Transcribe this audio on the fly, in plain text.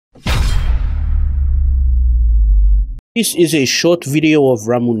This is a short video of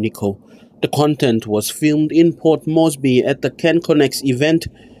Ramu Nico. The content was filmed in Port Moresby at the CanConnex event,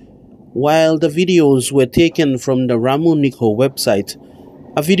 while the videos were taken from the Ramu Nico website.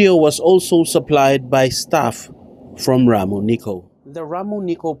 A video was also supplied by staff from Ramu Nico. The Ramu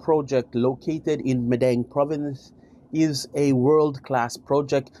Nico Project, located in Madang Province, is a world-class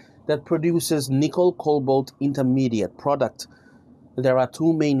project that produces nickel cobalt intermediate product. There are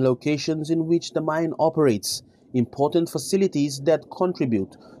two main locations in which the mine operates, important facilities that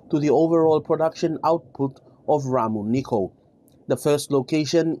contribute to the overall production output of Ramu Nico. The first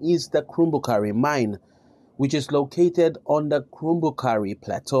location is the Kurumbukari mine, which is located on the Kurumbukari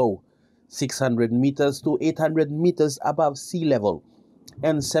plateau, 600 meters to 800 meters above sea level,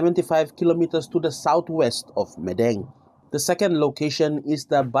 and 75 kilometers to the southwest of Madang. The second location is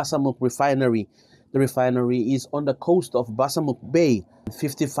the Basamuk Refinery. The refinery is on the coast of Basamuk Bay,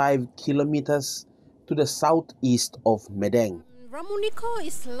 55 kilometers to the southeast of Madang. Ramu Nico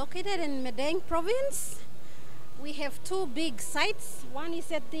is located in Madang Province. We have two big sites. One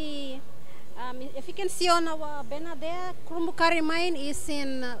is at the, if you can see on our banner there, Kurumbukari mine is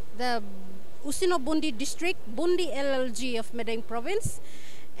in the Usino Bundi district, Bundi LLG of Madang Province.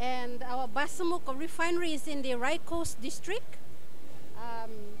 And our Basamuk Refinery is in the right coast district.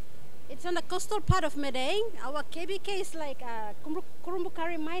 It's on the coastal part of Madang. Our KBK is like,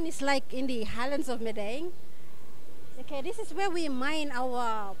 Kurumbukari mine is like in the highlands of Madang. Okay, this is where we mine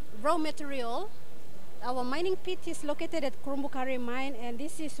our raw material. Our mining pit is located at Kurumbukari mine, and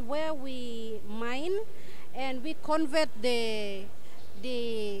this is where we mine and we convert the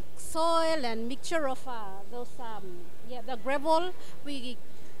soil and mixture of the gravel. We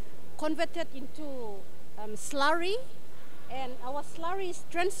convert it into slurry. And our slurry is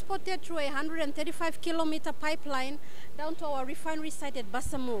transported through a 135-kilometer pipeline down to our refinery site at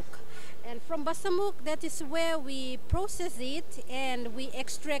Basamuk. And from Basamuk, that is where we process it and we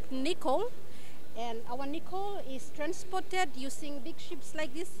extract nickel. And our nickel is transported using big ships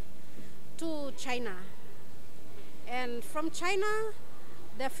like this to China. And from China,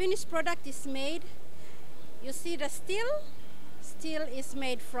 the finished product is made. You see the steel? Steel is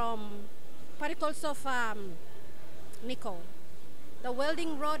made from particles of nickel. The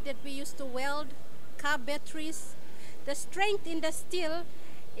welding rod that we used to weld car batteries, the strength in the steel,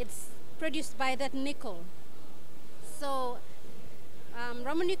 it's produced by that nickel. So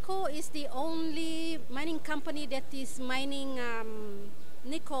Ramu Nico is the only mining company that is mining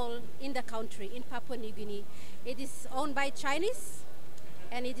nickel in the country, in Papua New Guinea. It is owned by Chinese,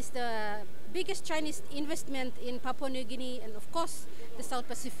 and it is the biggest Chinese investment in Papua New Guinea and of course the South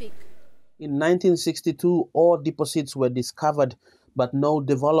Pacific. In 1962, ore deposits were discovered, but no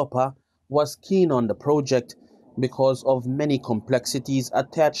developer was keen on the project because of many complexities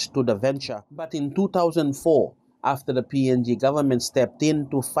attached to the venture. But in 2004, after the PNG government stepped in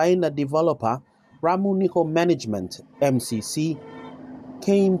to find a developer, Ramu Nico Management, MCC,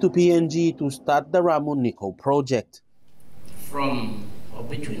 came to PNG to start the Ramu Nico Project. From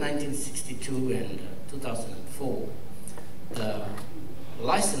between 1962 and 2004, the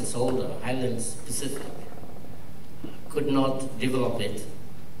license holder, Highlands Pacific, could not develop it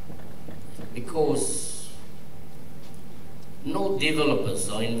because no developers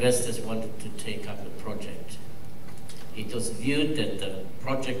or investors wanted to take up the project. It was viewed that the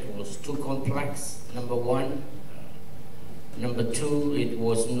project was too complex, number one. Number two, it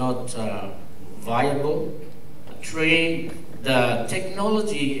was not viable. Three, the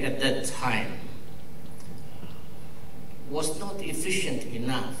technology at that time was not efficient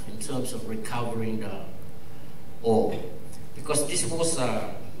enough in terms of recovering the ore, because this was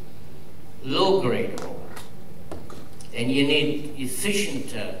a low-grade ore, and you need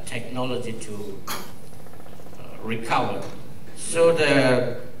efficient technology to recover. So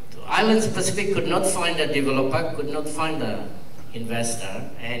the Islands Pacific could not find a developer, could not find an investor,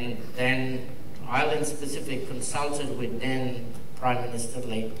 and then Islands Pacific consulted with then Prime Minister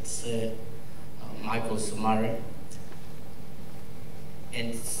late Sir Michael Somare.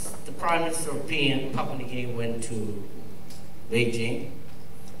 And the Prime Minister of Papua New Guinea went to Beijing,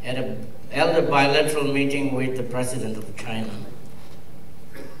 held a bilateral meeting with the President of China,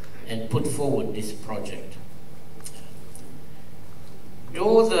 and put forward this project.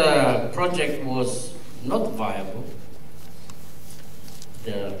 Though the project was not viable,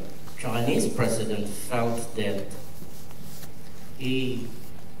 the Chinese president felt that he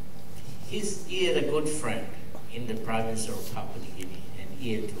had a good friend in the Prime Minister of Papua New Guinea,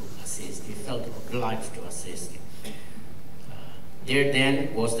 here to assist. He felt obliged to assist him. There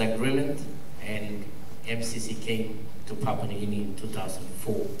then was the agreement, and MCC came to Papua New Guinea in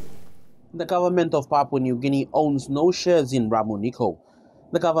 2004. The government of Papua New Guinea owns no shares in Ramu Nico.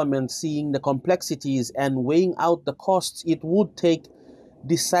 The government, seeing the complexities and weighing out the costs it would take,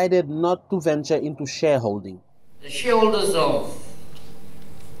 decided not to venture into shareholding. The shareholders of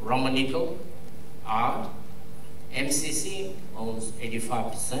Ramu Nico are MCC owns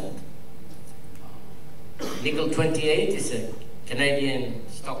 85%. Nickel 28 is a Canadian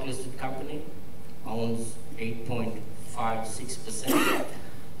stock listed company, owns 8.56%.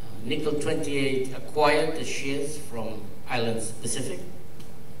 Nickel 28 acquired the shares from Islands Pacific.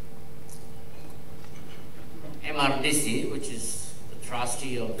 MRDC, which is the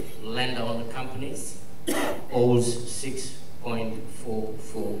trustee of landowner companies, owns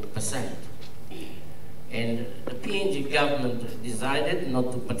 6.44%. And the PNG government decided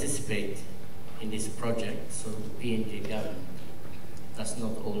not to participate in this project, so the PNG government does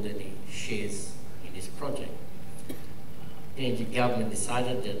not hold any shares in this project. PNG government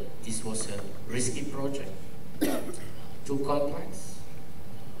decided that this was a risky project, too complex,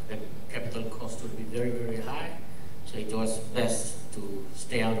 the capital cost would be very, very high, so it was best to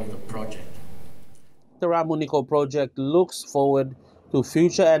stay out of the project. The Ramu Nico Project looks forward to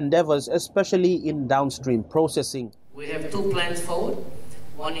future endeavors, especially in downstream processing. We have two plans forward.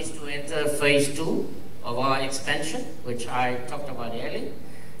 One is to enter phase 2 of our expansion, which I talked about earlier.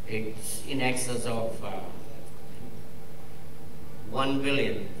 It's in excess of $1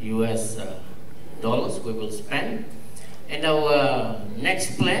 billion US dollars we will spend. And our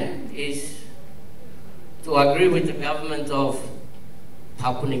next plan is to agree with the government of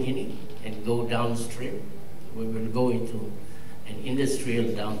Papua New Guinea and go downstream. We will go into an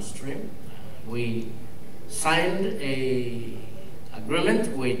industrial downstream. We signed an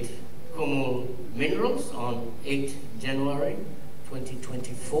agreement with Kumul Minerals on 8 January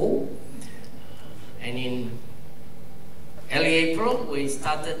 2024. And in early April, we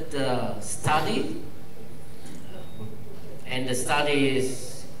started the study. And the study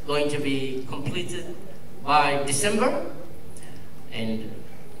is going to be completed by December. And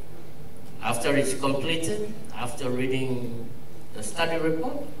after it's completed, after reading the study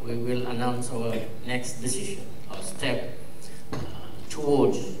report, we will announce our next decision or step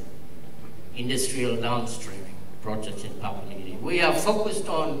towards industrial downstreaming projects in Papua New Guinea. We are focused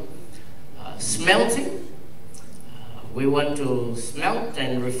on smelting. We want to smelt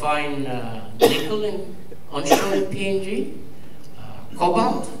and refine nickel in onshore PNG,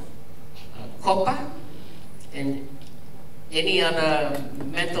 cobalt, copper, and any other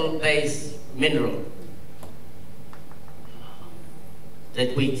metal-based mineral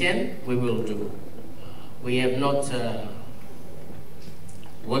that we can, we will do. We have not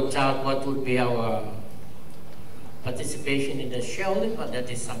worked out what would be our participation in the shareholding, but that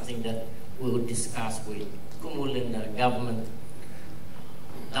is something that we will discuss with Kumul and the government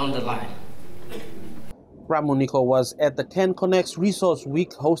down the line. Ramu Nico was at the Can Connects Resource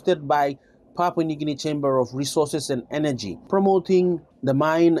Week hosted by Papua New Guinea Chamber of Resources and Energy, promoting the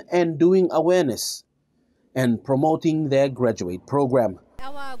mine and doing awareness and promoting their graduate program.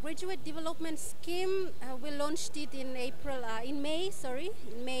 Our graduate development scheme, we launched it in May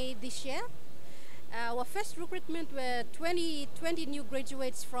this year. Our first recruitment were 20 new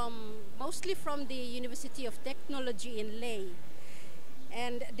graduates mostly from the University of Technology in Leh.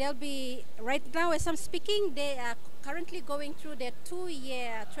 And they'll be, right now as I'm speaking, they are currently going through their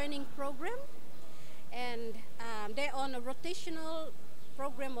 2-year training program. And they're on a rotational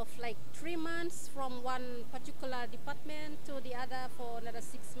program of like 3 months from one particular department to the other for another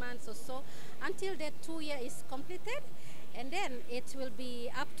 6 months or so until that 2-year is completed. And then it will be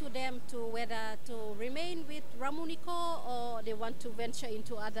up to them to whether to remain with Ramu Nico or they want to venture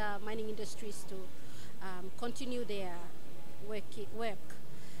into other mining industries to continue their work.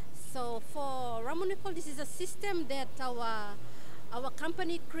 So for Ramu Nico, this is a system that our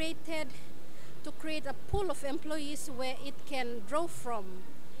company created to create a pool of employees where it can draw from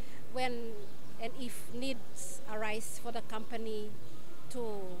when and if needs arise for the company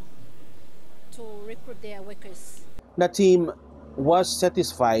to recruit their workers. The team was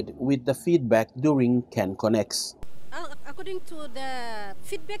satisfied with the feedback during Can Connects. According to the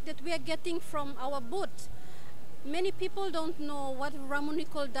feedback that we are getting from our booth, many people don't know what Ramu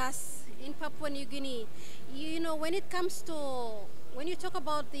Nico does in Papua New Guinea. You know, when you talk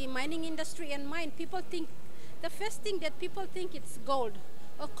about the mining industry and mine, the first thing that people think it's gold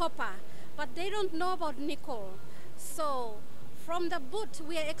or copper, but they don't know about nickel. So from the booth,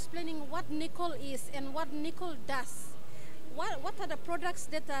 we are explaining what nickel is and what nickel does. What are the products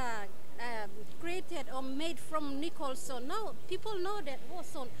that are created or made from nickel? So now people know that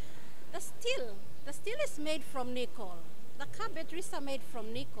also the steel is made from nickel. the car batteries are made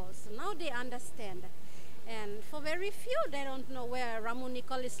from nickel. So now they understand. And for very few, they don't know where Ramu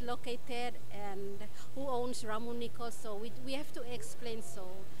Nico is located and who owns Ramu Nico. So we have to explain so.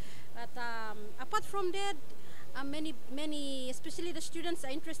 But apart from that, many, especially the students,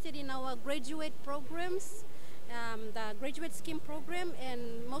 are interested in our graduate programs, the graduate scheme program,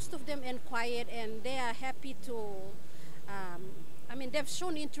 and most of them inquired, and they are happy to. They've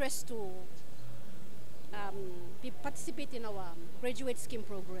shown interest to participate in our graduate scheme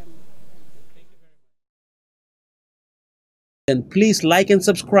program. And please like and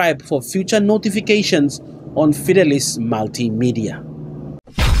subscribe for future notifications on Fidelis Multimedia.